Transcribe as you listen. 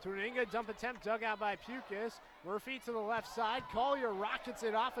Turinga jump attempt dug out by Pukas. Murphy to the left side. Colyer rockets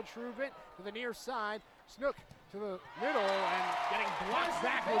it off of Trubin to the near side. Snook to the middle and getting blocked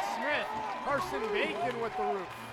back with Smith. Carson Bacon with the roof.